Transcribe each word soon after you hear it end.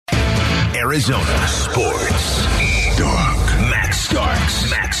Arizona sports. Max Starks.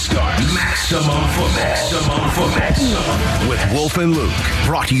 Maximum football. With Wolf and Luke.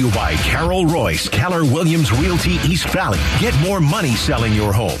 Brought to you by Carol Royce, Keller Williams Realty East Valley. Get more money selling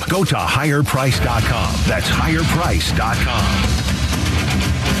your home. Go to higherprice.com. That's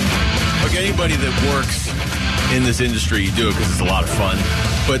higherprice.com. Look, anybody that works in this industry, you do it because it's a lot of fun.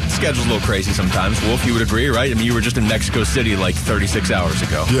 But the schedule's a little crazy sometimes. Wolf, you would agree, right? I mean, you were just in Mexico City like 36 hours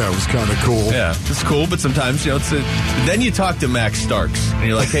ago. Yeah, it was kind of cool. Yeah, it's cool, but sometimes, then you talk to Max Starks, and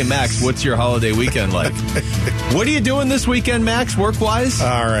you're like, hey, Max, what's your holiday weekend like? What are you doing this weekend, Max, work-wise?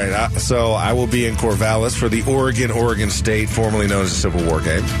 All right, so I will be in Corvallis for the Oregon State, formerly known as the Civil War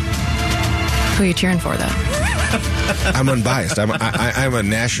game. Who are you cheering for, though? I'm unbiased. I'm a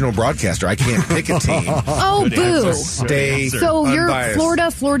national broadcaster. I can't pick a team. Oh, boo. Stay So unbiased.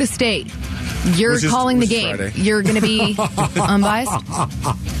 you're Florida State. You're calling the game. Friday. You're going to be unbiased?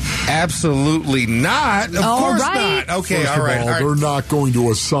 Absolutely not. Of course not. Okay, First all right. of all, they're not going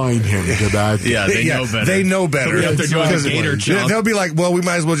to assign him to that. Yeah, they know better. They know better. They'll be out there doing a Gator jump. They'll be like, well, we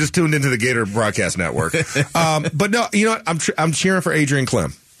might as well just tune into the Gator Broadcast Network. But no, you know what? I'm cheering for Adrian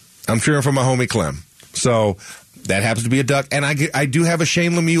Clem. I'm cheering for my homie Clem. So that happens to be a Duck. And I do have a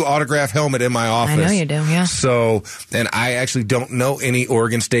Shane Lemieux autograph helmet in my office. I know you do, yeah. So, and I actually don't know any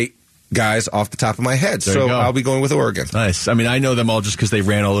Oregon State guys off the top of my head. There you So go. I'll be going with Oregon. Nice. I mean, I know them all just because they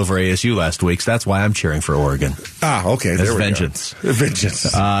ran all over ASU last week, so that's why I'm cheering for Oregon. Okay. That's there we vengeance. go.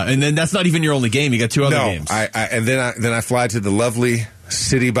 Vengeance. And then that's not even your only game. You got two other games. And then I fly to the lovely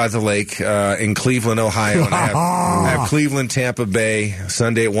city by the lake in Cleveland, Ohio. And I have Cleveland, Tampa Bay,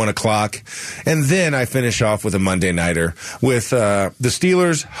 Sunday at 1 o'clock. And then I finish off with a Monday nighter with the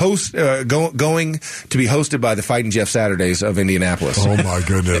Steelers going to be hosted by the Fighting Jeff Saturdays of Indianapolis. Oh, my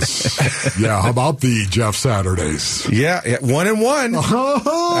goodness. Yeah, how about the Jeff Saturdays? Yeah, 1-1.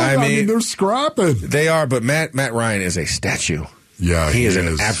 I mean, they're scrapping. They are, but Matt Ryan is a statue. Yeah, he is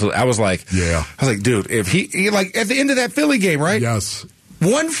an absolute. I was like, dude, if he like at the end of that Philly game, right? Yes.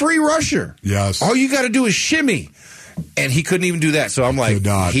 One free rusher. Yes. All you got to do is shimmy. And he couldn't even do that. So I'm like,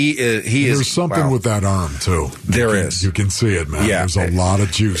 he is. There's something with that arm, too. There is. You can see it, man. Yeah. There's a lot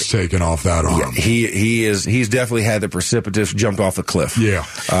of juice taken off that arm. Yeah, he's definitely had the precipitous jumped off a cliff. Yeah.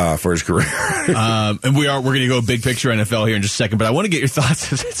 For his career. And we're going to go big picture NFL here in just a second, but I want to get your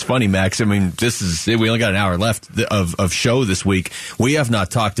thoughts. It's funny, Max. I mean, we only got an hour left of show this week. We have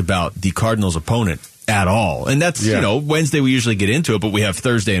not talked about the Cardinals' opponent at all. And that's, Wednesday we usually get into it, but we have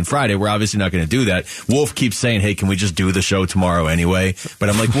Thursday and Friday. We're obviously not going to do that. Wolf keeps saying, hey, can we just do the show tomorrow anyway? But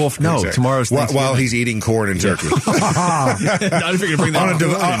I'm like, Wolf, no, exactly. Tomorrow's Thanksgiving. While he's eating corn and turkey. Not if you're going to bring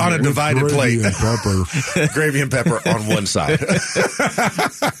that on a divided plate. And pepper. Gravy and pepper on one side.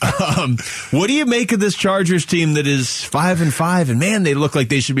 What do you make of this Chargers team that is 5-5? And man, they look like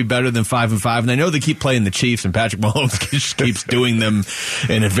they should be better than 5-5. And I know they keep playing the Chiefs, and Patrick Mahomes just keeps doing them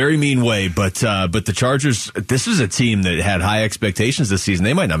in a very mean way. But the Chargers, this is a team that had high expectations this season.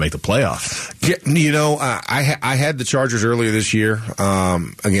 They might not make the playoffs. Yeah, I had the Chargers earlier this year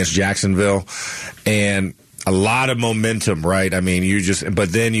against Jacksonville, and a lot of momentum, right? I mean,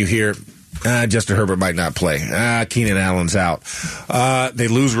 but then you hear Justin Herbert might not play. Keenan Allen's out. They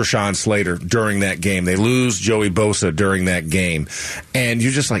lose Rashawn Slater during that game. They lose Joey Bosa during that game. And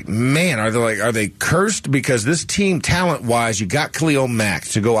you're just like, man, are they cursed? Because this team, talent-wise, you got Khalil Mack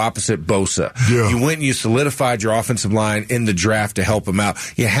to go opposite Bosa. Yeah. You went and you solidified your offensive line in the draft to help him out.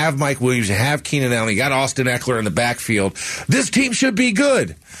 You have Mike Williams. You have Keenan Allen. You got Austin Eckler in the backfield. This team should be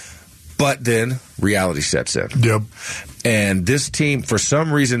good. But then reality sets in. Yep. And this team, for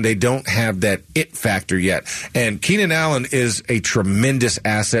some reason, they don't have that it factor yet. And Keenan Allen is a tremendous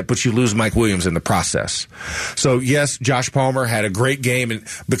asset, but you lose Mike Williams in the process. So, yes, Josh Palmer had a great game, and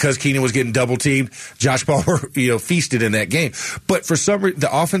because Keenan was getting double-teamed, Josh Palmer, feasted in that game. But for some reason, the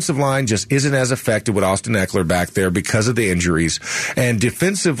offensive line just isn't as effective with Austin Eckler back there because of the injuries. And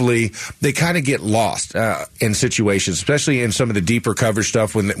defensively, they kind of get lost in situations, especially in some of the deeper coverage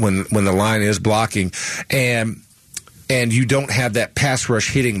stuff when the line is blocking. And you don't have that pass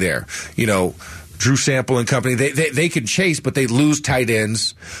rush hitting there. Drew Sample and company, they can chase, but they lose tight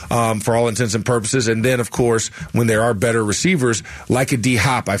ends for all intents and purposes. And then, of course, when there are better receivers, like a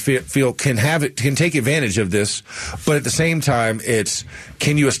D-Hop, I feel can take advantage of this. But at the same time, it's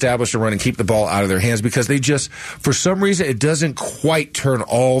can you establish a run and keep the ball out of their hands? Because they just, for some reason, it doesn't quite turn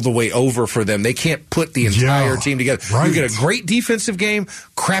all the way over for them. They can't put the entire team together. Right. You get a great defensive game,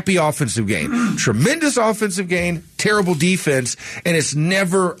 crappy offensive game, tremendous offensive game, terrible defense, and it's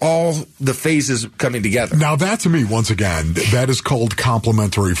never all the phases coming together. Now, that to me, once again, that is called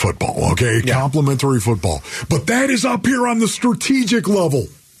complementary football, okay? Yeah. Complementary football. But that is up here on the strategic level.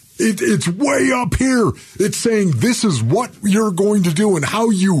 It's way up here. It's saying this is what you're going to do and how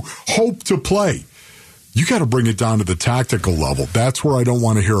you hope to play. You got to bring it down to the tactical level. That's where I don't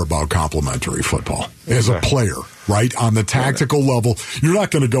want to hear about complimentary football as a player, right? On the tactical level, you're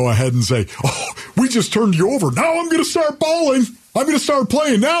not going to go ahead and say, oh, we just turned you over. Now I'm going to start balling. I'm going to start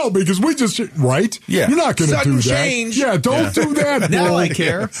playing now because we just, right? Yeah. You're not going to do that. Change. Yeah, don't do that. Now I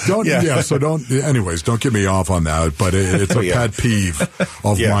care. So anyways, don't get me off on that, but it's a pet peeve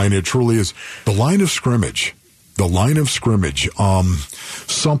of mine. It truly is. The line of scrimmage.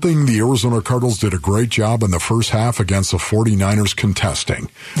 Something the Arizona Cardinals did a great job in the first half against the 49ers contesting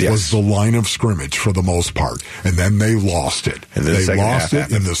was the line of scrimmage for the most part. And then they lost it. They lost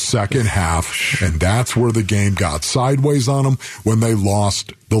it in the second half, and that's where the game got sideways on them when they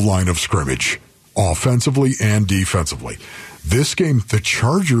lost the line of scrimmage, offensively and defensively. This game, the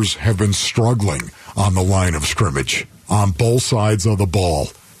Chargers have been struggling on the line of scrimmage on both sides of the ball.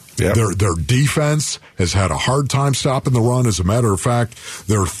 Yep. Their defense has had a hard time stopping the run. As a matter of fact,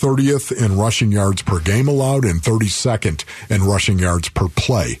 they're 30th in rushing yards per game allowed and 32nd in rushing yards per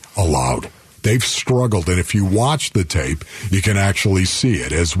play allowed. They've struggled, and if you watch the tape, you can actually see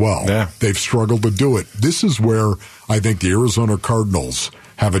it as well. Yeah. They've struggled to do it. This is where I think the Arizona Cardinals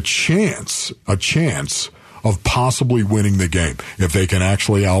have a chance of possibly winning the game if they can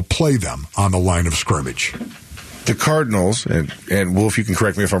actually outplay them on the line of scrimmage. The Cardinals, and Wolf, you can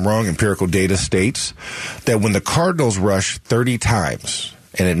correct me if I'm wrong, empirical data states that when the Cardinals rush 30 times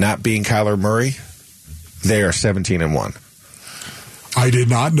and it not being Kyler Murray, they are 17-1. I did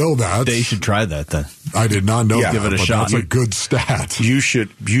not know that. They should try that then. I did not know that. Give it a shot. That's a good stat. You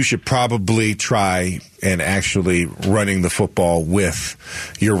should probably try and actually running the football with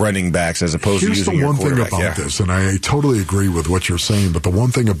your running backs as opposed to using your quarterback. Here's the one thing about this, and I totally agree with what you're saying, but the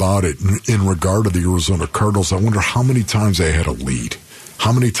one thing about it in regard to the Arizona Cardinals, I wonder how many times they had a lead.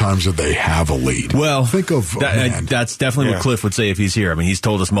 How many times did they have a lead? Well, think of that's definitely what Cliff would say if he's here. I mean, he's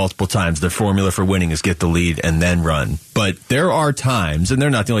told us multiple times the formula for winning is get the lead and then run. But there are times, and they're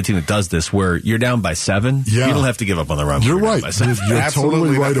not the only team that does this, where you're down by 7. Yeah. You don't have to give up on the run. You're right. You're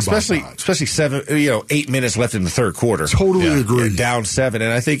totally right about that. Especially 8 minutes left in the third quarter. Totally agree. Down 7,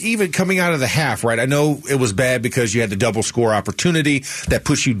 and I think even coming out of the half, right? I know it was bad because you had the double score opportunity that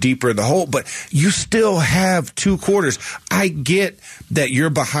pushed you deeper in the hole, but you still have 2 quarters. I get that you're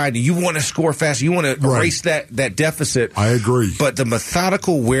behind and you want to score fast. You want to erase that deficit. I agree. But the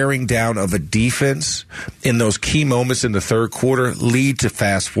methodical wearing down of a defense in those key moments in the third quarter lead to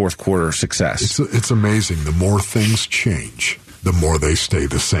fast fourth quarter success. It's amazing. The more things change, the more they stay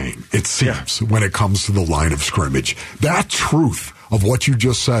the same. It seems when it comes to the line of scrimmage. That truth of what you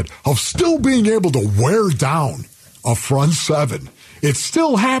just said, of still being able to wear down a front 7. It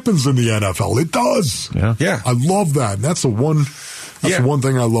still happens in the NFL. It does. Yeah. I love that. And that's the one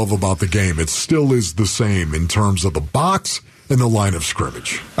thing I love about the game. It still is the same in terms of the box and the line of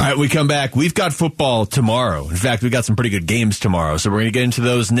scrimmage. All right, we come back. We've got football tomorrow. In fact, we've got some pretty good games tomorrow. So we're going to get into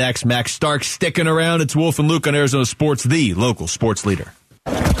those next. Max Stark sticking around. It's Wolf and Luke on Arizona Sports, the local sports leader.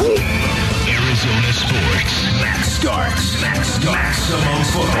 Arizona Sports. Max Starks. Maximum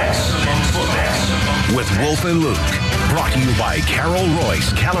football. With Wolf and Luke. Brought to you by Carol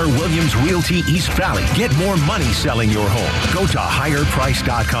Royce, Keller Williams Realty East Valley. Get more money selling your home. Go to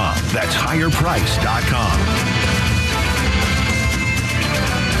higherprice.com. That's higherprice.com.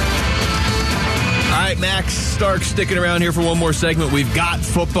 All right, Max Stark sticking around here for one more segment. We've got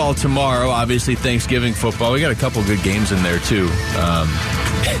football tomorrow, obviously Thanksgiving football. We got a couple good games in there, too.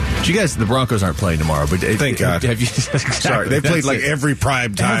 You guys, the Broncos aren't playing tomorrow, but thank God. Have you, Sorry, they played like every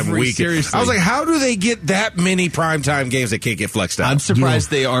primetime week. Seriously. I was like, how do they get that many primetime games that can't get flexed out? I'm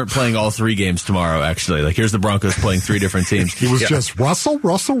surprised they aren't playing all 3 games tomorrow, actually. Like, here's the Broncos playing 3 different teams. It was just Russell.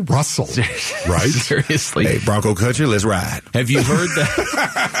 Right? Seriously. Hey, Bronco country, let's ride. Have you heard that?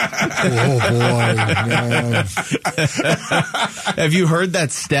 Oh, boy. Have you heard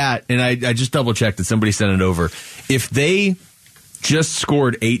that stat? And I just double-checked it. Somebody sent it over. If they just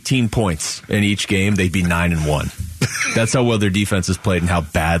scored 18 points in each game, they'd be 9-1. That's how well their defense has played and how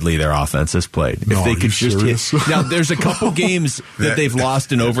badly their offense has played. If they could just hit. Now, there's a couple games that they've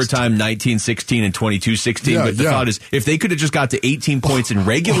lost in overtime, 19-16 and 22-16. But the thought is, if they could have just got to 18 points in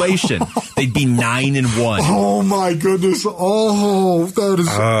regulation, they'd be 9-1. Oh my goodness! Oh, that is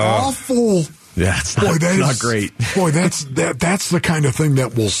awful. Yeah, it's not great. Boy, that's the kind of thing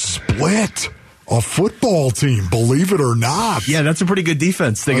that will split a football team, believe it or not. Yeah, that's a pretty good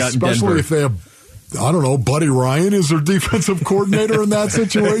defense they got in Denver. Especially if they have I don't know, Buddy Ryan is their defensive coordinator in that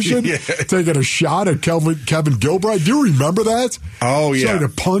situation, taking a shot at Kevin Gilbride. Do you remember that? Oh, yeah. Trying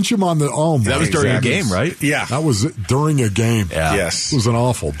to punch him on the That was during a game, right? Yeah. That was during a game. Yeah. Yes. It was an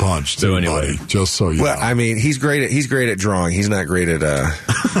awful punch, too, anyway. buddy, just so you know. Well, I mean, he's great at drawing. He's not great at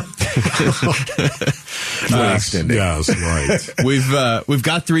extending. Yes, right. We've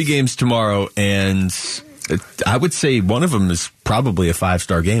got 3 games tomorrow, and I would say one of them is probably a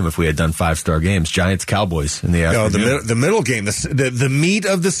 5-star game if we had done 5-star games. Giants Cowboys in the afternoon. The middle game, the meat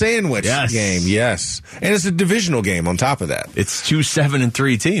of the sandwich game, yes. And it's a divisional game on top of that. It's 2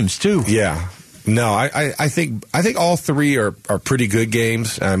 7-3 teams, too. Yeah. No, I think all 3 are pretty good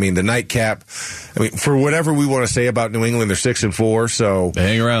games. I mean, the nightcap. I mean, for whatever we want to say about New England, they're 6-4, so they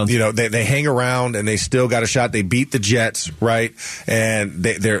hang around. You know, they hang around and they still got a shot. They beat the Jets, right? And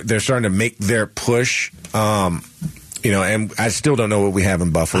they're starting to make their push. You know, and I still don't know what we have in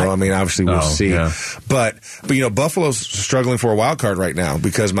Buffalo. I mean, obviously we'll see. Yeah. But you know, Buffalo's struggling for a wild card right now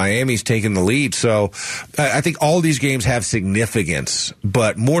because Miami's taking the lead. So I think all these games have significance.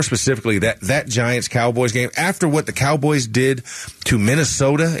 But more specifically, that Giants-Cowboys game, after what the Cowboys did to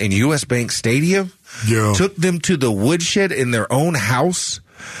Minnesota in U.S. Bank Stadium, took them to the woodshed in their own house,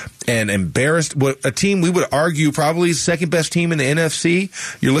 and embarrassed a team we would argue probably second best team in the NFC.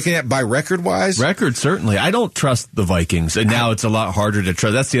 You're looking at by record-wise? Record, certainly. I don't trust the Vikings, and now it's a lot harder to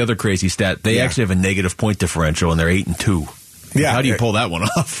trust. That's the other crazy stat. They actually have a negative point differential, and they're 8-2. Yeah. How do you pull that one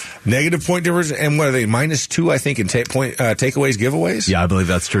off? Negative point difference, and what are they, -2, I think, in takeaways, giveaways? Yeah, I believe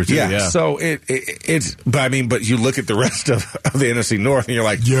that's true, too. Yeah. So it's, but you look at the rest of the NFC North, and you're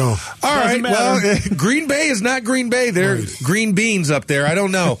like, all right, well, Green Bay is not Green Bay. They're green beans up there. I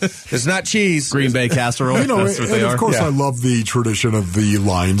don't know. It's not cheese. Green Bay casserole. You know, that's what they are. Of course, I love the tradition of the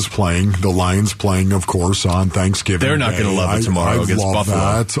Lions playing. The Lions playing, of course, on Thanksgiving. They're not going to love it tomorrow against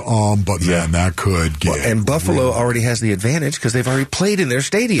Buffalo. That, but man, that could get. And Buffalo already has the advantage because they've already played in their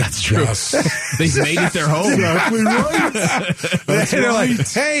stadium. That's true. Yes. They've made it their home. Exactly right. They're like,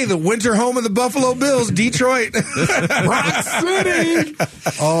 hey, the winter home of the Buffalo Bills, Detroit. Rock City.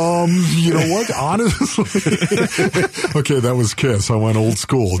 You know what? Honestly. Okay, that was Kiss. I went old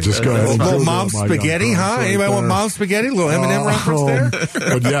school. Just got a little mom's spaghetti, huh? Anybody want mom's spaghetti? A little M&M reference there?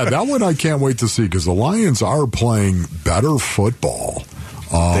 But yeah, that one I can't wait to see because the Lions are playing better football.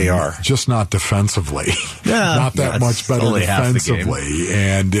 They are. Just not defensively. Yeah, not that much better defensively.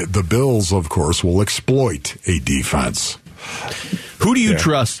 And the Bills, of course, will exploit a defense. Who do you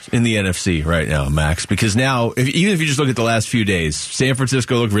trust in the NFC right now, Max? Because now, even if you just look at the last few days, San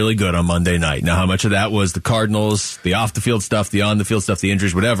Francisco looked really good on Monday night. Now, how much of that was the Cardinals, the off-the-field stuff, the on-the-field stuff, the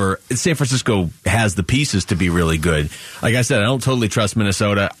injuries, whatever? San Francisco has the pieces to be really good. Like I said, I don't totally trust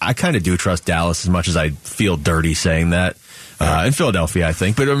Minnesota. I kind of do trust Dallas as much as I feel dirty saying that. In Philadelphia, I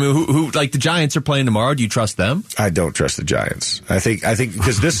think. But I mean, who like the Giants are playing tomorrow? Do you trust them? I don't trust the Giants. I think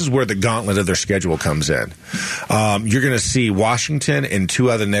because this is where the gauntlet of their schedule comes in. You're going to see Washington in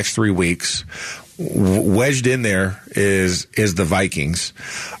 2 out of the next 3 weeks. Wedged in there is the Vikings.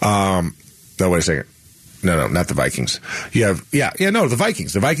 No, wait a second. No, not the Vikings. You have, the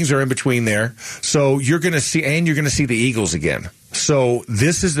Vikings. The Vikings are in between there. So you're going to see the Eagles again. So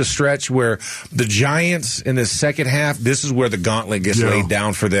this is the stretch where the Giants in the second half, this is where the gauntlet gets laid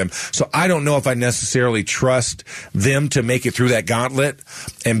down for them. So I don't know if I necessarily trust them to make it through that gauntlet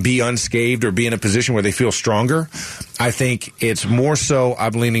and be unscathed or be in a position where they feel stronger. I think it's more so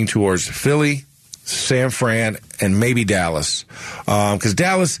I'm leaning towards Philly, San Fran, and maybe Dallas. Because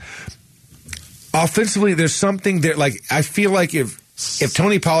Dallas, offensively, there's something there. Like, I feel like if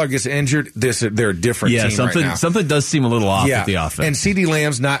Tony Pollard gets injured, they're a different team right now. Something does seem a little off with the offense. And CeeDee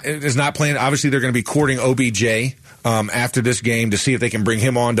Lamb's is not playing. Obviously, they're going to be courting OBJ after this game to see if they can bring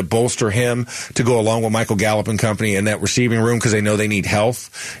him on to bolster him to go along with Michael Gallup and company in that receiving room because they know they need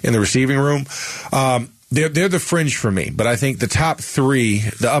health in the receiving room. They're the fringe for me, but I think the top 3,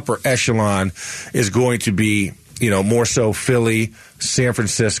 the upper echelon, is going to be more so Philly, San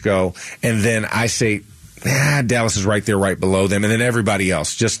Francisco, and then I say Dallas is right there, right below them, and then everybody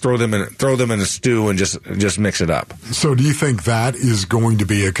else. Just throw them in a stew and just mix it up. So, do you think that is going to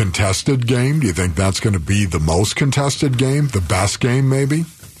be a contested game? Do you think that's going to be the most contested game, the best game, maybe?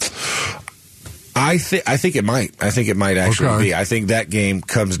 I think it might. I think it might actually be. I think that game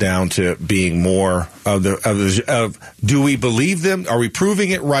comes down to being more of do we believe them? Are we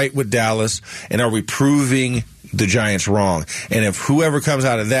proving it right with Dallas, and are we proving the Giants wrong? And if whoever comes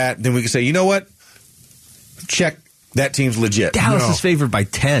out of that, then we can say, you know what? Check that team's legit. Dallas is favored by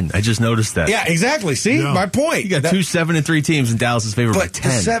 10. I just noticed that. Yeah, exactly. See, my point. You got two 7-3 teams, and Dallas is favored by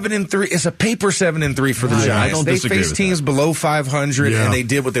 10. But 7-3 is a paper 7-3 for the Giants. I don't disagree They faced teams below 500, and they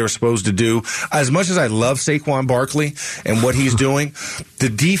did what they were supposed to do. As much as I love Saquon Barkley and what he's doing, the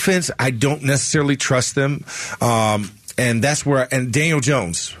defense, I don't necessarily trust them. And that's where, and Daniel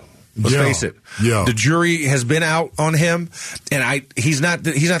Jones. Let's face it. Yeah. The jury has been out on him, and he's not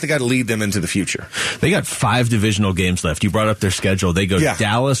the guy to lead them into the future. They got 5 divisional games left. You brought up their schedule. They go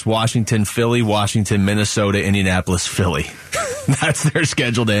Dallas, Washington, Philly, Washington, Minnesota, Indianapolis, Philly. That's their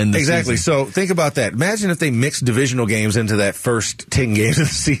schedule to end the season. So think about that. Imagine if they mixed divisional games into that first 10 games of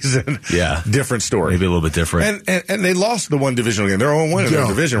the season. Yeah. Different story. Maybe a little bit different. And they lost the one divisional game. They're 0-1 in their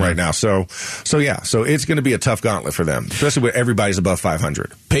division right now. So it's going to be a tough gauntlet for them, especially when everybody's above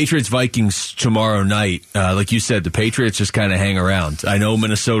 500. Patriots, Vikings tomorrow night. Like you said, the Patriots just kind of hang around. I know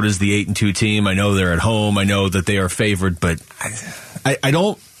Minnesota's the 8-2 team. I know they're at home. I know that they are favored, but I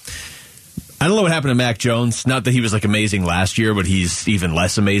don't know what happened to Mac Jones. Not that he was like amazing last year, but he's even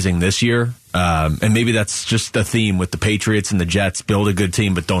less amazing this year. And maybe that's just a theme with the Patriots and the Jets. Build a good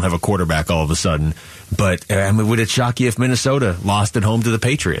team, but don't have a quarterback all of a sudden. But would it shock you if Minnesota lost at home to the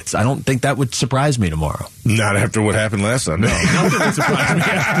Patriots? I don't think that would surprise me tomorrow. Not after what happened last Sunday. No, nothing would surprise me.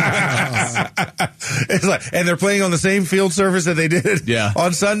 It's like, and they're playing on the same field surface that they did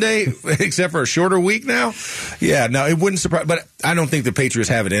on Sunday, except for a shorter week now. Yeah, no, it wouldn't surprise. But I don't think the Patriots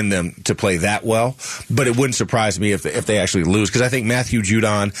have it in them to play that well. But it wouldn't surprise me if they actually lose, because I think Matthew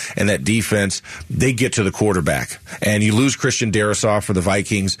Judon and that defense, they get to the quarterback. And you lose Christian Darrisaw for the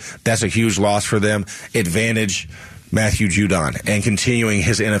Vikings. That's a huge loss for them. Advantage Matthew Judon and continuing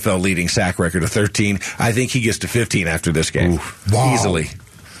his NFL leading sack record of 13. I think he gets to 15 after this game. Easily.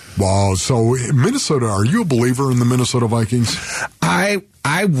 Wow. So Minnesota, are you a believer in the Minnesota Vikings? I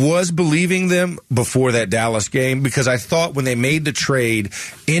was believing them before that Dallas game, because I thought when they made the trade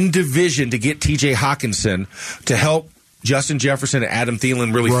in division to get TJ Hawkinson to help Justin Jefferson and Adam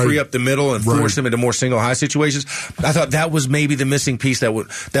Thielen really free up the middle and force them into more single high situations, I thought that was maybe the missing piece that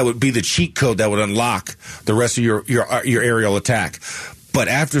would be the cheat code that would unlock the rest of your aerial attack. But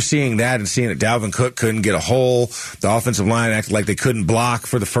after seeing that and seeing that Dalvin Cook couldn't get a hole, the offensive line acted like they couldn't block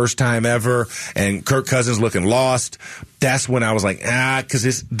for the first time ever, and Kirk Cousins looking lost, that's when I was like,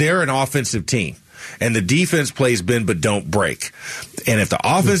 because they're an offensive team. And the defense plays bend but don't break. And if the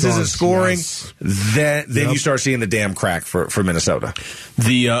offense isn't scoring, then you start seeing the dam crack for Minnesota.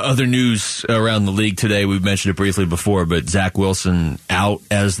 The other news around the league today, we've mentioned it briefly before, but Zach Wilson out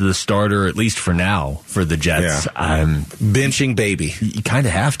as the starter, at least for now, for the Jets. Yeah. Benching baby. You kind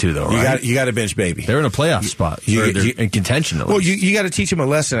of have to, though, right? You got to bench baby. They're in a playoff spot. They're in contention, at least. Well, you got to teach him a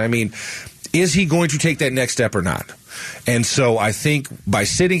lesson. I mean, is he going to take that next step or not? And so I think by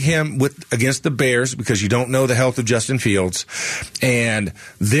sitting him against the Bears, because you don't know the health of Justin Fields, and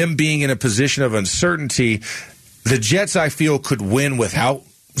them being in a position of uncertainty, the Jets, I feel, could win without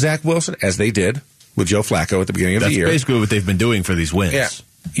Zach Wilson, as they did with Joe Flacco at the beginning of the year. That's basically what they've been doing for these wins. Yeah.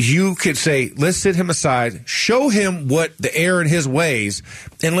 You could say, let's sit him aside, show him what the error in his ways,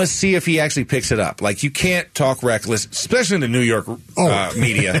 and let's see if he actually picks it up. Like, you can't talk reckless, especially in the New York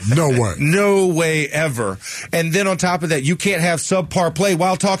media. No way. No way ever. And then on top of that, you can't have subpar play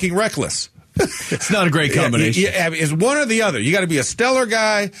while talking reckless. It's not a great combination. It's one or the other. You got to be a stellar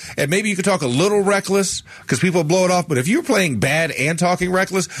guy, and maybe you could talk a little reckless because people blow it off. But if you're playing bad and talking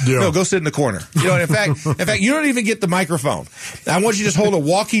reckless, no, go sit in the corner. You know, in fact, you don't even get the microphone. I want you to just hold a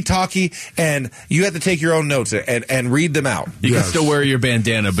walkie-talkie, and you have to take your own notes and read them out. You can still wear your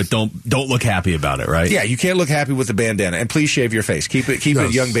bandana, but don't look happy about it, right? Yeah, you can't look happy with the bandana, and please shave your face. Keep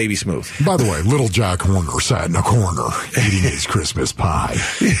it young baby smooth. By the way, little Jack Horner sat in a corner eating his Christmas pie.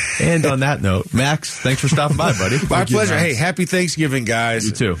 And on that note, Max, thanks for stopping by, buddy. My pleasure. Hey, happy Thanksgiving, guys.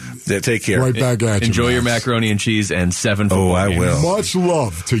 You too. Take care. Right back at you. Enjoy your macaroni and cheese and 7 football I games. will. Much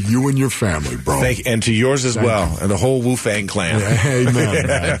love to you and your family, bro. And to yours as well, and the whole Wu Fang clan. Yeah, amen,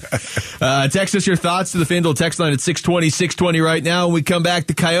 man. Text us your thoughts to the FanDuel text line at 620 right now. When we come back,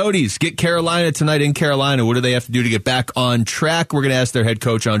 the Coyotes get Carolina tonight in Carolina. What do they have to do to get back on track? We're going to ask their head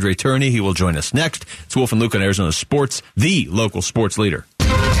coach, Andre Turney. He will join us next. It's Wolf and Luke on Arizona Sports, the local sports leader.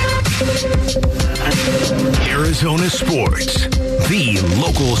 Arizona Sports, the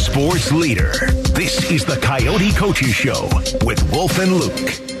local sports leader. This is the Coyote Coaches Show with Wolf and Luke.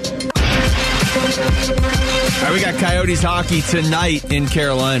 All right, we got Coyotes hockey tonight in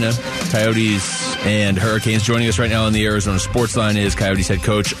Carolina. Coyotes and Hurricanes. Joining us right now on the Arizona Sports Line is Coyotes head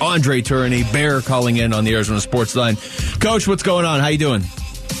coach Andre Turney. Bear calling in on the Arizona Sports Line. Coach, what's going on? How you doing?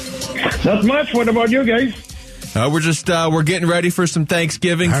 Not much. What about you guys? We're getting ready for some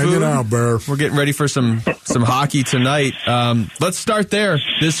Thanksgiving Hanging food. out, Bear. We're getting ready for some hockey tonight. Let's start there.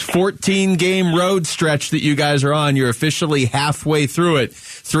 This 14-game road stretch that you guys are on, you're officially halfway through it.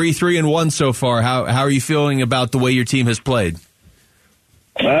 3-1 so far. How are you feeling about the way your team has played?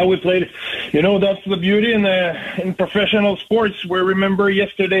 We played. That's the beauty in professional sports. We remember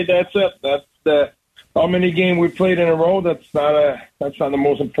yesterday. That's it. That's how many games we played in a row. That's not the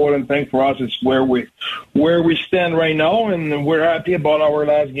most important thing for us. It's where we stand right now, and we're happy about our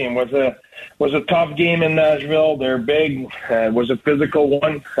last game. Was a tough game in Nashville. They're big. It was a physical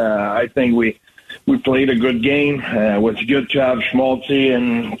one. I think we played a good game. It was good to have Schmaltzy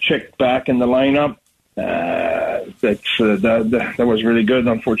and Chick back in the lineup. That was really good.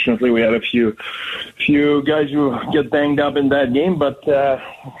 Unfortunately, we had a few guys who get banged up in that game, but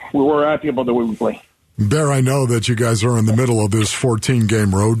we were happy about the way we play. Bear, I know that you guys are in the middle of this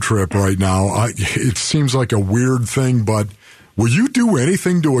 14-game road trip right now. It seems like a weird thing, but will you do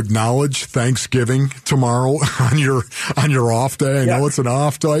anything to acknowledge Thanksgiving tomorrow on your off day? I know it's an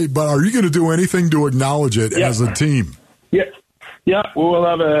off day, but are you going to do anything to acknowledge it as a team? Yeah, we will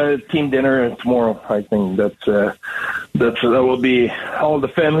have a team dinner tomorrow. I think that will be all the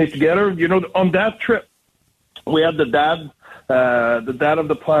family together. On that trip, we had the dad of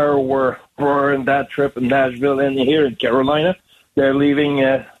the player were in that trip in Nashville and here in Carolina. They're leaving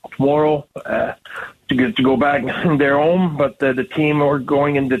tomorrow to go back in their home, but the team are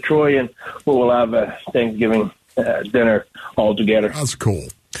going in Detroit, and we will have a Thanksgiving dinner all together. That's cool.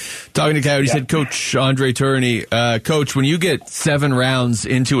 Talking to Coyotes head coach Andre Tourigny. Coach, when you get 7 rounds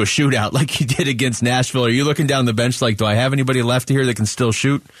into a shootout like you did against Nashville, are you looking down the bench like, do I have anybody left here that can still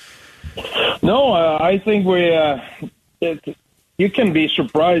shoot? No, I think you can be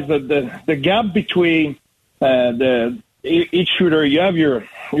surprised that the gap between each shooter, you have your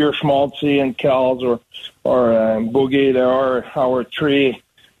Schmaltzy and Cals or Boogie. There are our 3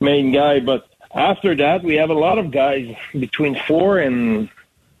 main guy, but after that, we have a lot of guys between 4 and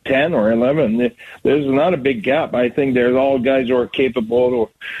 10 or 11. There's not a big gap. I think there's all guys who are capable of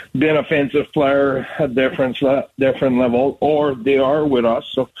being an offensive player at different level, or they are with us.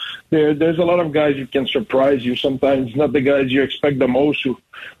 So there's a lot of guys who can surprise you. Sometimes not the guys you expect the most who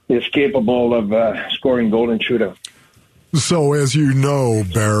is capable of scoring goal and shootout. So, as you know,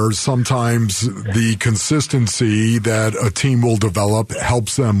 Bear, sometimes the consistency that a team will develop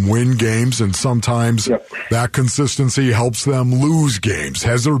helps them win games, and sometimes that consistency helps them lose games.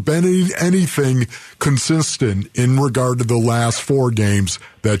 Has there been anything consistent in regard to the last 4 games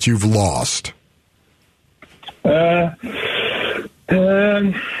that you've lost? It's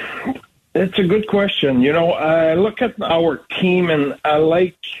a good question. I look at our team, and I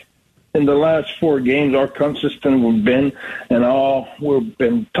like in the last 4 games how consistent we've been, and we've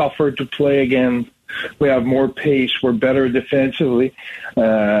been tougher to play against. We have more pace. We're better defensively.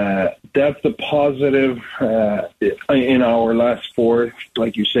 That's the positive in our last 4.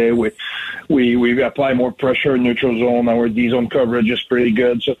 Like you say, we apply more pressure in neutral zone. Our D-zone coverage is pretty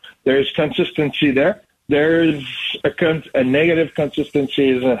good. So there's consistency there. There's a negative consistency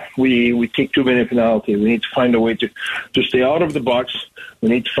is we take too many penalties. We need to find a way to stay out of the box. We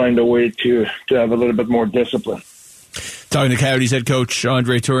need to find a way to have a little bit more discipline. Talking to Coyotes head coach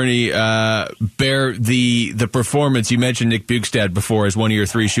Andre Tourigny, Bear, the performance, you mentioned Nick Bjugstad before as one of your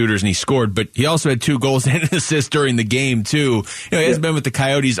 3 shooters, and he scored, but he also had 2 goals and an assist during the game, too. He hasn't been with the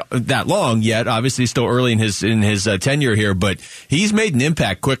Coyotes that long yet, obviously still early in his tenure here, but he's made an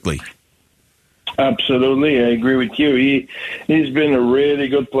impact quickly. Absolutely, I agree with you. He's been a really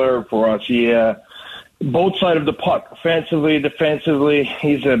good player for us. He both sides of the puck, offensively, defensively.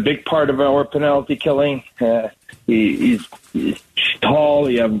 He's a big part of our penalty killing. He's tall.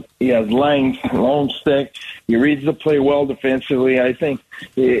 He has length, long stick. He reads the play well defensively. I think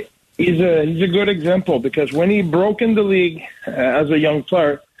he's a good example because when he broke in the league as a young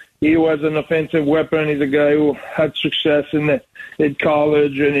player, he was an offensive weapon. He's a guy who had success in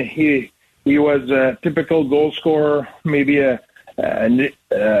college, and he was a typical goal scorer, maybe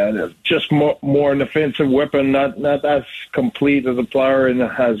just more an offensive weapon, not as complete as a player and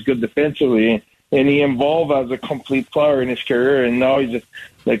as good defensively. And he evolved as a complete player in his career, and now he's,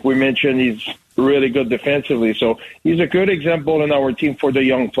 like we mentioned, he's really good defensively. So he's a good example in our team for the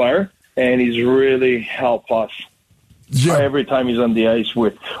young player, and he's really helped us. Yeah. Every time he's on the ice,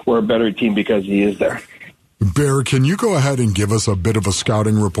 we're a better team because he is there. Bear, can you go ahead and give us a bit of a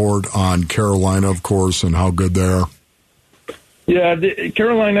scouting report on Carolina, of course, and how good they are? Yeah,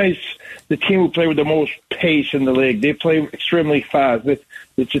 Carolina is the team who play with the most pace in the league. They play extremely fast.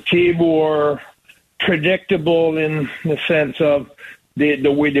 It's a team who are predictable in the sense of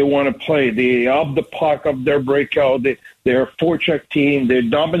the way they want to play. They up the puck, up their breakout. They're a forecheck team. They're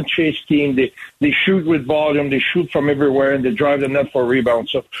dump and chase team. They shoot with volume. They shoot from everywhere, and they drive the net for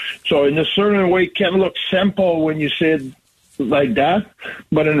rebounds. So in a certain way, it can look simple when you say it like that,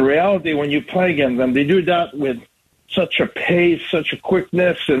 but in reality, when you play against them, they do that with such a pace, such a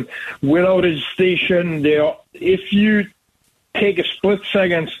quickness, and without hesitation. If you take a split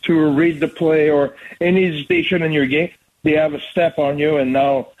seconds to read the play or any hesitation in your game, they have a step on you, and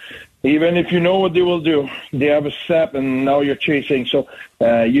now even if you know what they will do, they have a step, and now you're chasing. So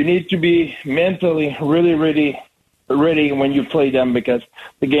you need to be mentally really, really ready when you play them, because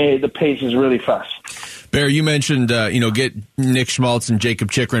the pace is really fast. Bear, you mentioned, get Nick Schmaltz and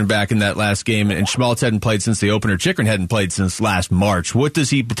Jacob Chikrin back in that last game, and Schmaltz hadn't played since the opener. Chikrin hadn't played since last March. What does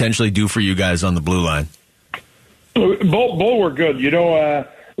he potentially do for you guys on the blue line? Both were good.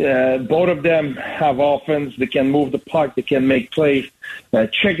 Both of them have offense. They can move the puck. They can make plays.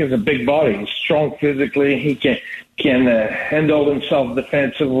 Chick is a big body. He's strong physically. He can handle himself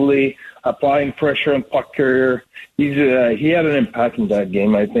defensively, applying pressure on puck carrier. He had an impact in that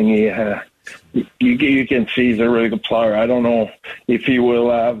game. I think you can see he's a really good player. I don't know if he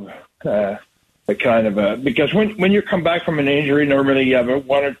will have a kind of because when you come back from an injury, normally you have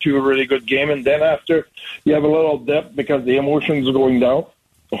one or two really good game, and then after you have a little dip because the emotions are going down.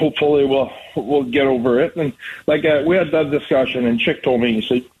 Hopefully we'll get over it. And we had that discussion, and Chick told me, he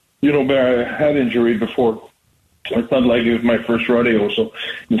said, Bear, I had injury before. It's not like it was my first rodeo. So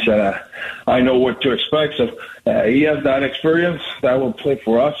he said, I know what to expect. So he has that experience that will play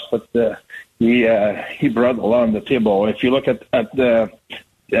for us, but he brought a lot on the table. If you look at the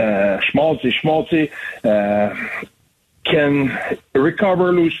Schmaltzy can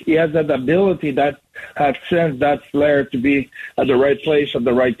recover loose. He has that ability, that sense, that flair to be at the right place at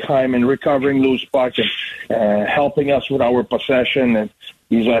the right time and recovering loose puck and helping us with our possession. And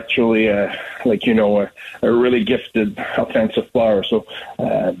he's actually, a really gifted offensive player. So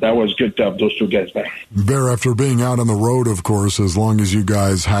that was good to have those two guys back. Bear, after being out on the road, of course, as long as you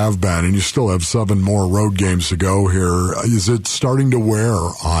guys have been, and you still have 7 more road games to go here, is it starting to wear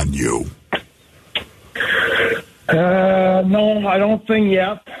on you? No, I don't think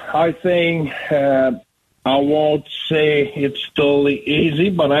yet. I think I won't say it's totally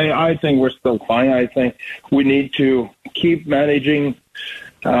easy, but I think we're still fine. I think we need to keep managing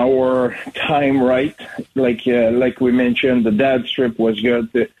our time right. Like we mentioned, the dad trip was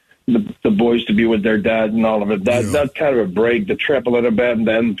good. The boys to be with their dad and all of it. That kind of a break, the trip a little bit, and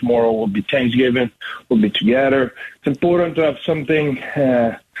then tomorrow will be Thanksgiving. We'll be together. It's important to have something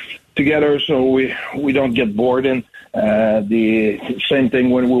together so we don't get bored. And the same thing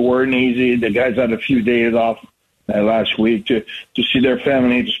when we weren't easy. The guys had a few days off last week to see their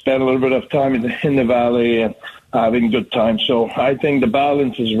family, to spend a little bit of time in the valley and having a good time. So I think the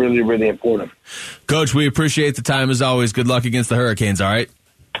balance is really, really important. Coach, we appreciate the time as always. Good luck against the Hurricanes, all right?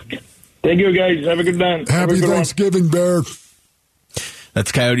 Thank you, guys. Have a good night. Happy Thanksgiving, Bear.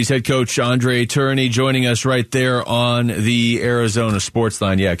 That's Coyotes head coach Andre Tourigny joining us right there on the Arizona Sports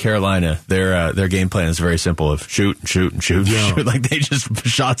Line. Yeah, Carolina, their game plan is very simple: of shoot. Like they just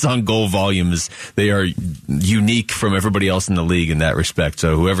shots on goal volumes. They are unique from everybody else in the league in that respect.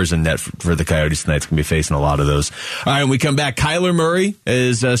 So whoever's in net for the Coyotes tonight is going to be facing a lot of those. All right, when we come back, Kyler Murray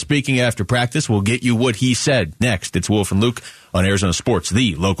is speaking after practice. We'll get you what he said next. It's Wolf and Luke on Arizona Sports,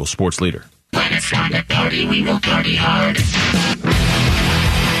 the local sports leader. When it's time to party, we will party hard.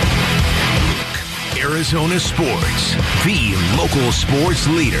 Arizona Sports, the local sports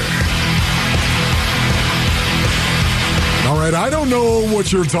leader. All right, I don't know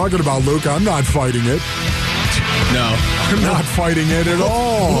what you're talking about, Luke. I'm not fighting it. No. I'm not fighting it at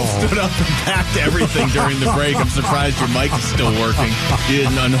all. Wolf stood up and packed everything during the break. I'm surprised your mic is still working. You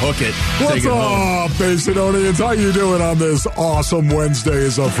didn't unhook it. What's up, Basinonians? How you doing on this awesome Wednesday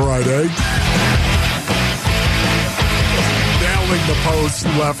as a Friday? The posts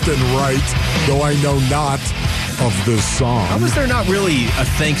left and right, though I know not of this song. How is there not really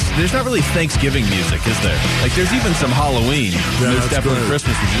there's not really Thanksgiving music, is there? Like, there's even some Halloween. Yeah, there's definitely great.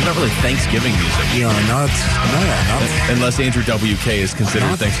 Christmas music. There's not really Thanksgiving music. Yeah, not unless Andrew WK is considered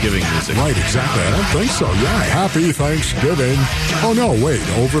Thanksgiving music. Right, exactly. I don't think so. Yeah, happy Thanksgiving. Oh, no, wait.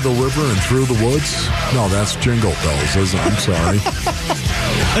 Over the river and through the woods? No, that's Jingle Bells, isn't it? I'm sorry.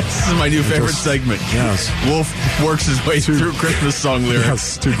 This is my new favorite segment. Yes. Wolf works his way through Christmas song lyrics.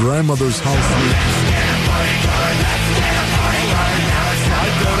 Yes, to grandmother's house.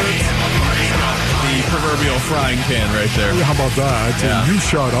 The proverbial frying pan right there. How about that? Yeah. You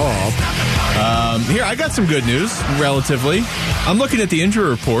shut up. Here, I got some good news, relatively. I'm looking at the injury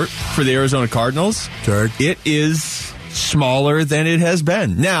report for the Arizona Cardinals. Okay. It is smaller than it has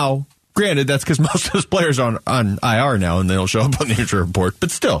been. Now, granted, that's because most of those players are on IR now, and they don't show up on the injury report.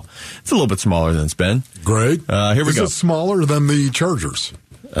 But still, it's a little bit smaller than it's been. Greg, here we go. Is it smaller than the Chargers?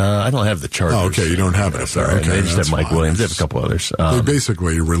 I don't have the Chargers. Oh, okay, you don't have it. Sorry, okay, they just have Mike Williams. They have a couple others. They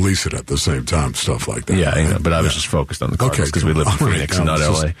basically release it at the same time, stuff like that. Yeah, right? But I was just focused on the Cardinals because we live in Phoenix and not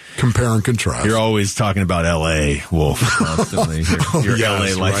L.A. Compare and contrast. You're always talking about L.A., Wolf, constantly. Your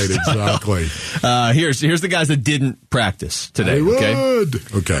yes, L.A. lifestyle. Right, exactly. Here's the guys that didn't practice today.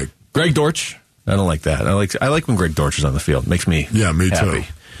 Okay. Greg Dortch. I don't like that. I like when Greg Dortch is on the field. It makes me me happy. too.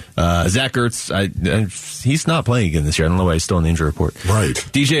 Zach Ertz, he's not playing again this year. I don't know why he's still in the injury report. Right.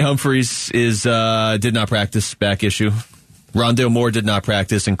 DJ Humphries did not practice, back issue. Rondale Moore did not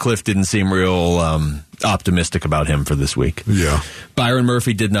practice, and Cliff didn't seem real optimistic about him for this week. Yeah. Byron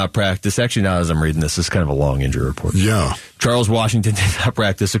Murphy did not practice. Actually, now as I'm reading this is kind of a long injury report. Yeah. Charles Washington did not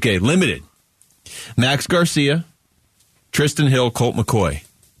practice. Okay, limited. Max Garcia, Tristan Hill, Colt McCoy.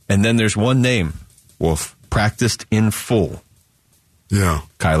 And then there's one name, Wolf, practiced in full. Yeah.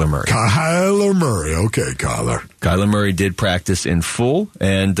 Kyler Murray. Okay, Kyler. Kyler Murray did practice in full,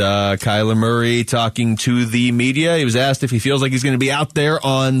 and Kyler Murray talking to the media, he was asked if he feels like he's going to be out there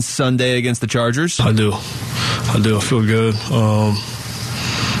on Sunday against the Chargers. I do. I feel good.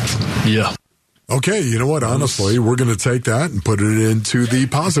 Yeah. Okay, you know what? Honestly, we're going to take that and put it into the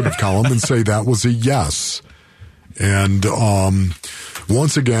positive column and say that was a yes. And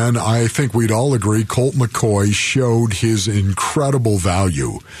once again, I think we'd all agree Colt McCoy showed his incredible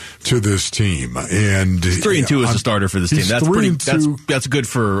value to this team. And 3-2 as a starter for this team. That's good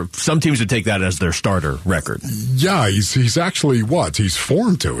for some teams to take that as their starter record. Yeah, he's actually what? He's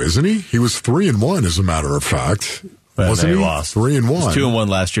 4-2, isn't he? He was 3-1, as a matter of fact. Wasn't he? Lost 3-1. 2-1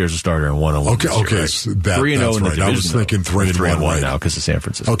 last year as a starter and 1-1. Okay, this year, right? 3-0 in the division. I was thinking 3-1 right now because of San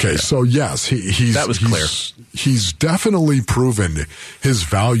Francisco. Okay, so yes, that was clear. He's definitely proven his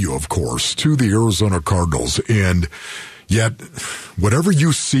value, of course, to the Arizona Cardinals, and yet whatever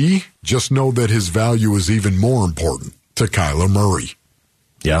you see, just know that his value is even more important to Kyler Murray.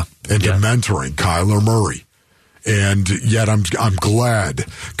 Yeah, and to mentoring Kyler Murray. And yet I'm glad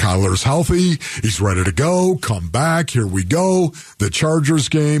Kyler's healthy. He's ready to go. Come back. Here we go. The Chargers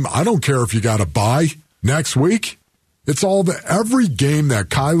game. I don't care if you got a bye next week. It's every game that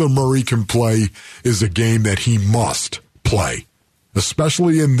Kyler Murray can play is a game that he must play,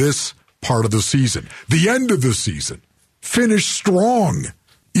 especially in this part of the season. The end of the season. Finish strong.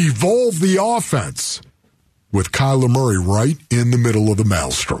 Evolve the offense with Kyler Murray right in the middle of the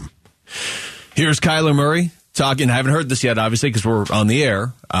maelstrom. Here's Kyler Murray. Talking, I haven't heard this yet, obviously, because we're on the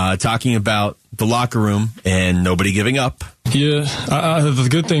air, talking about the locker room and nobody giving up. Yeah, the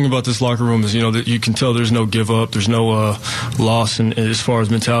good thing about this locker room is, that you can tell there's no give up, there's no loss as far as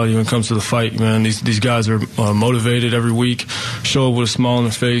mentality when it comes to the fight, man. These guys are motivated every week, show up with a smile on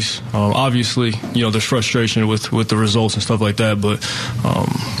their face. Obviously, there's frustration with the results and stuff like that, but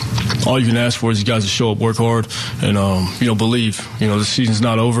all you can ask for is these guys to show up, work hard, and believe. The season's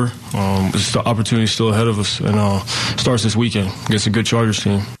not over. The opportunity's still ahead of us, and starts this weekend against a good Chargers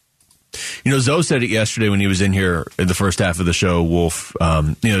team. Zoe said it yesterday when he was in here in the first half of the show, Wolf.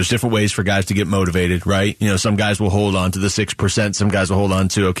 There's different ways for guys to get motivated, right? Some guys will hold on to the 6%. Some guys will hold on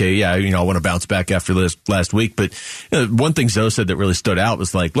to, I want to bounce back after this last week. But one thing Zoe said that really stood out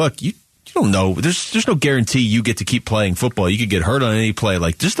was like, look, you don't know. There's no guarantee you get to keep playing football. You could get hurt on any play.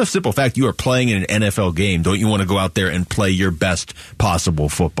 Like, just the simple fact you are playing in an NFL game. Don't you want to go out there and play your best possible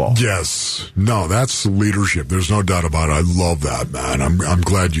football? Yes. No, that's leadership. There's no doubt about it. I love that, man. I'm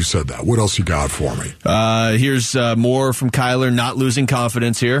glad you said that. What else you got for me? Here's more from Kyler, not losing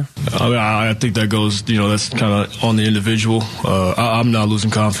confidence here. I think that goes, that's kind of on the individual. I'm not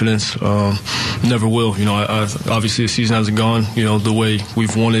losing confidence. Never will. Obviously the season hasn't gone, the way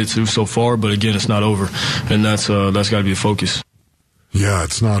we've wanted it to so far. But again, it's not over, and that's got to be the focus. Yeah,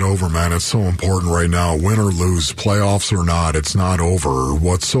 it's not over, man. It's so important right now. Win or lose, playoffs or not, it's not over.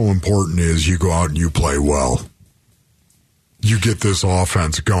 What's so important is you go out and you play well. You get this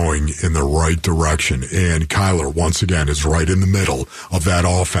offense going in the right direction, and Kyler, once again, is right in the middle of that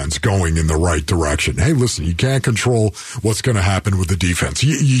offense going in the right direction. Hey, listen, you can't control what's going to happen with the defense.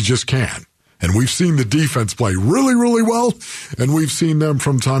 You just can't. And we've seen the defense play really, really well, and we've seen them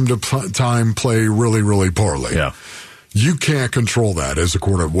from time to time play really, really poorly. Yeah. You can't control that as a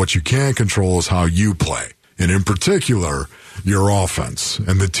quarterback. What you can control is how you play, and in particular, your offense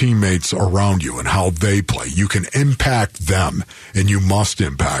and the teammates around you and how they play. You can impact them, and you must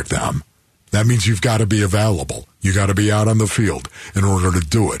impact them. That means you've got to be available. You got to be out on the field in order to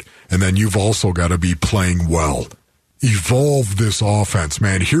do it. And then you've also got to be playing well. evolve this offense,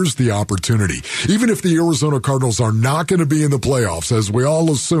 man. Here's the opportunity. Even if the Arizona Cardinals are not going to be in the playoffs, as we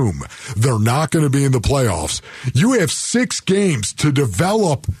all assume they're not going to be in the playoffs, you have 6 games to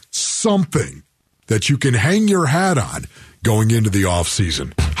develop something that you can hang your hat on going into the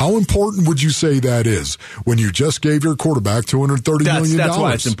offseason. How important would you say that is when you just gave your quarterback $230 million? That's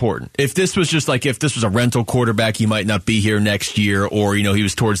why it's important. If this was just like, if this was a rental quarterback, he might not be here next year, or, he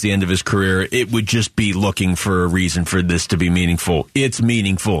was towards the end of his career, it would just be looking for a reason for this to be meaningful. It's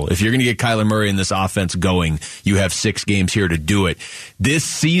meaningful. If you're going to get Kyler Murray in this offense going, you have 6 games here to do it. This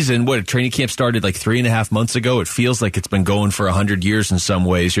season, training camp started like 3.5 months ago. It feels like it's been going for 100 years in some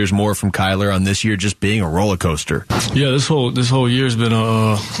ways. Here's more from Kyler on this year just being a roller coaster. Yeah, this whole year's been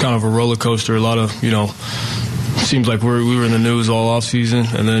a kind of a roller coaster. A lot of, seems like we were in the news all off season,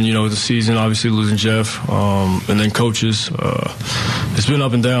 and then the season, obviously losing Jeff, and then coaches. It's been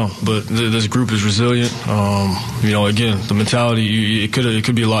up and down, but this group is resilient. Again, the mentality, it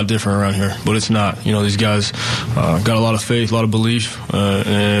could be a lot different around here, but it's not. These guys got a lot of faith, a lot of belief,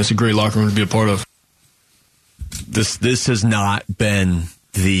 and it's a great locker room to be a part of. This has not been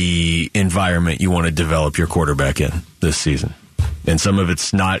the environment you want to develop your quarterback in this season. And some of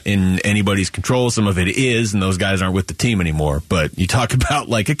it's not in anybody's control. Some of it is, and those guys aren't with the team anymore. But you talk about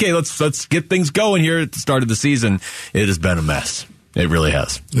okay, let's get things going here at the start of the season. It has been a mess. It really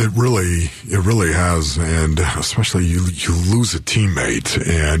has. It really has, and especially you lose a teammate,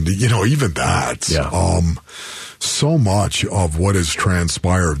 and even that. Yeah. So much of what has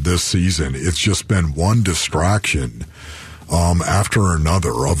transpired this season, it's just been one distraction after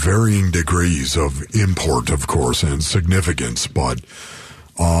another, of varying degrees of import, of course, and significance. But,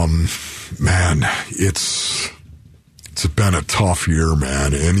 man, it's been a tough year,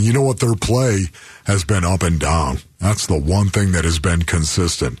 man. And you know what? Their play has been up and down. That's the one thing that has been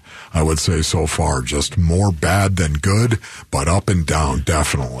consistent, I would say, so far. Just more bad than good, but up and down,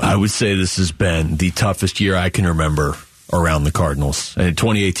 definitely. I would say this has been the toughest year I can remember around the Cardinals. And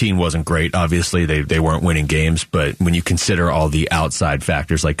 2018 wasn't great. Obviously, they weren't winning games, but when you consider all the outside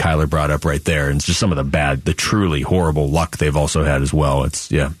factors like Kyler brought up right there, and it's just some of the truly horrible luck they've also had as well. All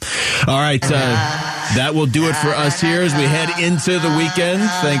right, that will do it for us here as we head into the weekend.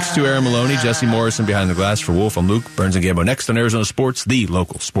 Thanks to Aaron Maloney, Jesse Morrison behind the glass. For Wolf, I'm Luke. Burns and Gambo next on Arizona Sports, the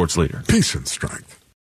local sports leader. Peace and strength.